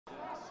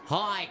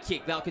High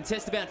kick. They'll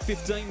contest about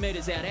 15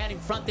 metres out. Out in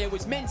front there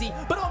was Menzies,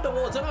 but on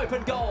towards an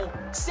open goal.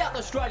 South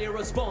Australia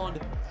respond.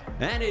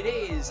 And it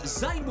is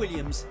Zane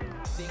Williams.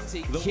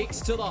 He kicks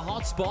to the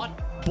hot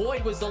spot.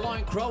 Boyd was the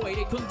lone crow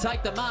eater, couldn't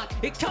take the mark.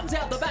 It comes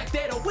out the back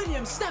there to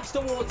Williams, snaps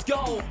towards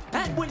goal.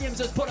 And Williams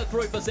has put it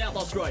through for South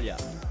Australia.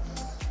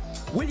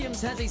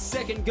 Williams has his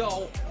second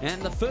goal,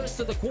 and the first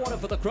of the quarter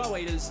for the Crow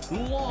Eaters.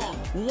 Long,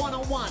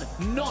 one-on-one.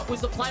 Knott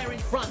was the player in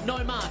front,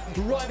 no mark.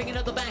 Roving in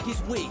at the back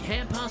is Wig.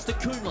 Hand pass to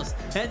Coonless,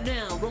 and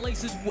now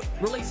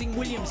releasing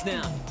Williams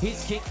now.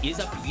 His kick is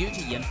a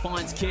beauty and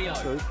finds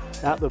Keogh.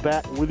 Out the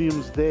back,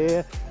 Williams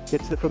there.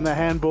 Gets it from the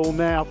handball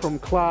now from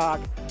Clark.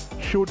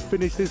 Should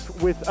finish this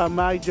with a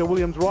major.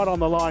 Williams right on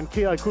the line.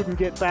 Keogh couldn't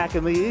get back,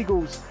 and the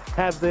Eagles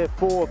have their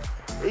fourth.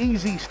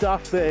 Easy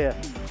stuff there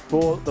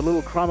for the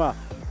little crummer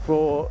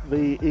for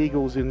the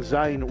Eagles in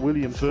Zane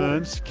Williams.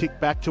 Ferns kick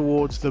back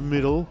towards the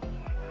middle.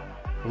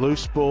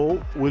 Loose ball.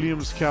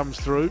 Williams comes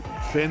through.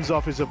 Fends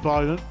off his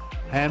opponent.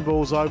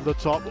 Handballs over the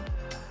top.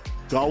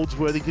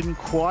 Goldsworthy didn't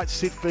quite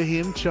sit for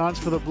him. Chance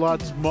for the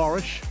Bloods.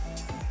 Morris.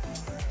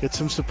 Get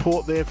some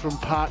support there from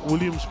Park.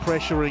 Williams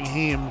pressuring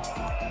him.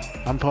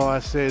 Umpire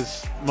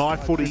says, my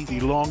footy.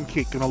 Long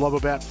kick and a lob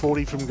about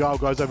 40 from goal.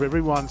 Goes over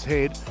everyone's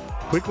head.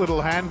 Quick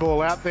little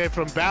handball out there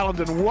from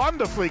Ballenden.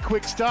 Wonderfully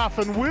quick stuff.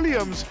 And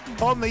Williams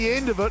on the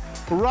end of it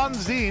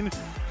runs in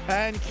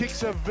and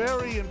kicks a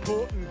very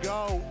important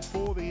goal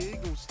for the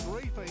Eagles.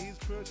 3 for his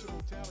personal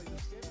tally.